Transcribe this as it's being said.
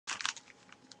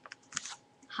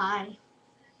Hi.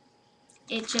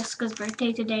 It's Jessica's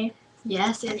birthday today.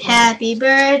 Yes, it is. Happy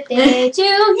birthday to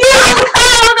you!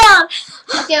 Hold on!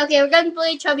 Okay, we're gonna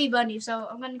play Chubby Bunny, so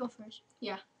I'm gonna go first.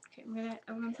 Yeah. Okay,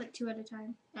 I'm gonna put 2 at a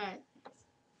time. Alright.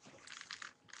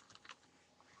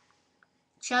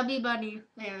 Chubby Bunny.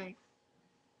 Wait.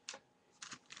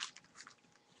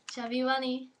 Chubby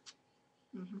Bunny.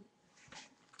 Mm-hmm.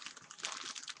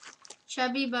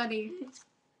 Chubby Bunny.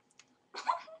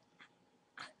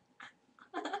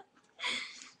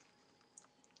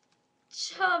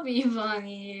 Chubby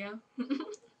Bunny.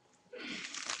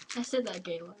 I said that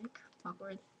gay like.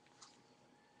 Awkward.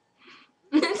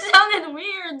 It sounded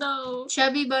weird though.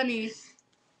 Chubby Bunny.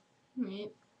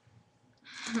 Wait.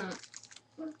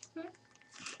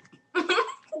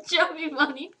 Chubby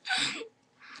Bunny.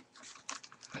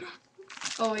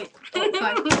 Oh wait.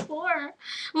 Oh, 5. 4.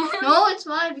 No, it's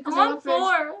 5 because I I'm went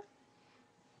first.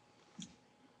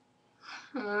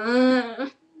 4.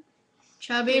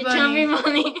 Chubby Bunny. Chubby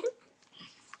Bunny.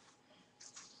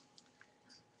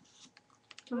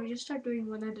 Can we just start doing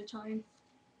 1 at a time?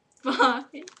 5.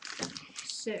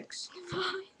 6. 5.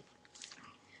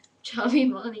 Chubby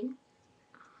Bunny.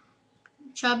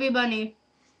 Chubby Bunny.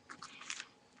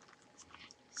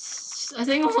 I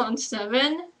think I'm on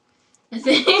 7. I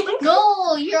think.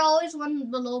 No, you're always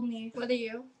 1 below me. What are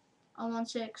you? I'm on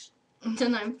 6.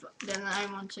 Then I'm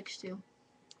on 6 too.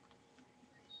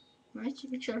 My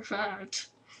cheeks are fat.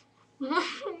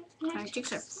 My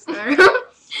cheeks are fat.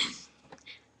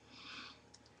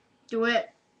 Do it.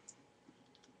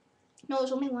 No,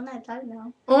 it's only 1 at a time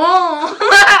now. Oh!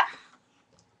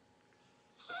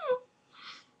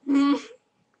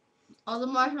 All the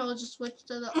marshmallows just switched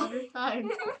to the other side.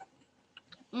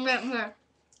 Okay.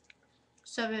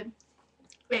 7.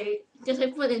 Wait, because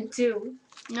I put in 2.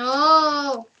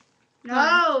 No. No,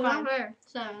 Fine. not fair.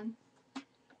 7.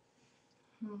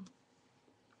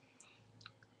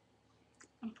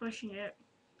 I'm pushing it.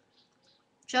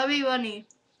 Chubby Bunny.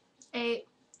 8.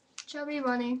 Chubby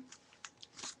Bunny.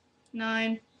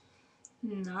 9.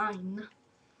 9.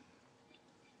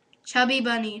 Chubby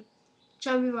Bunny.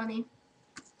 Chubby Bunny.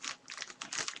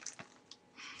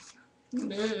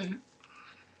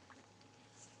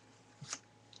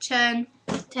 10.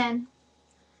 10.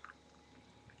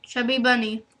 Chubby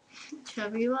Bunny.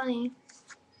 Chubby Bunny.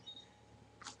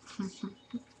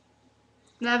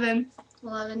 11.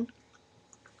 11.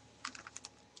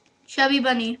 Chubby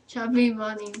Bunny. Chubby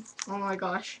Bunny. Oh my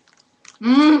gosh.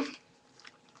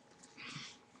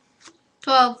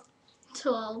 12.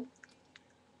 12.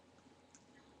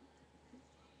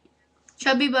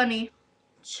 Chubby Bunny.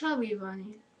 Chubby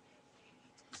Bunny.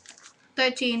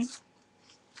 13.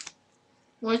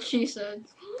 What she said.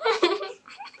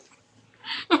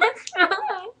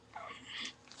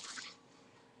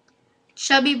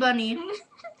 Chubby Bunny.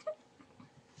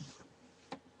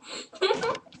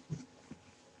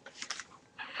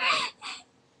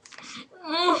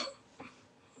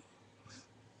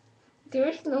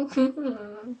 There's no.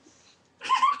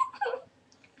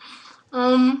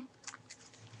 I'm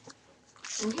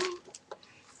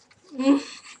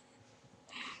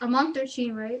on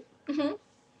 13, right?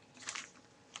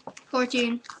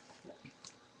 14.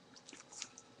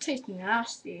 Tastes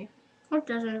nasty. What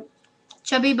does it?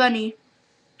 Chubby Bunny.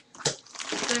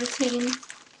 13.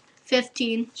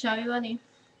 15. Chubby Bunny.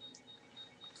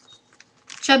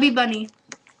 Chubby Bunny.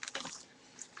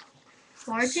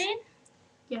 14.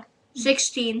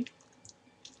 16.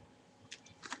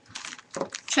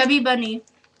 Chubby Bunny.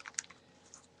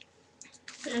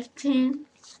 15.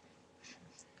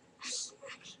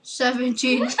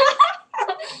 17.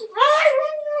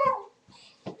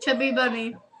 Chubby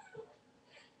Bunny.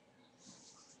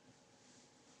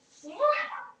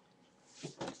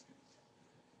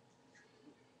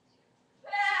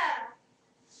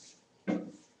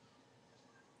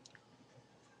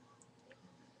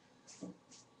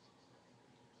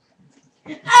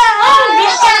 I'm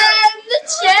the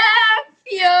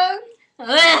champion.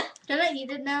 Can I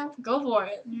eat it now? Go for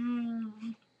it.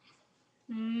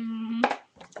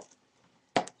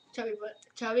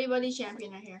 Chubby Bunny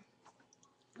champion right here.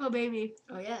 Oh, baby.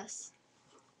 Oh yes.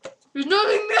 There's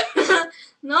nothing there.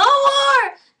 No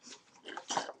more.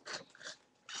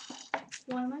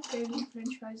 One of my favorite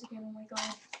French fries again. Oh my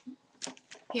god.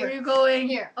 Here. Where are you going?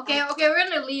 Here. Okay, we're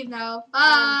gonna leave now.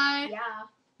 Bye. Yeah.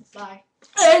 Bye.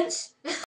 It's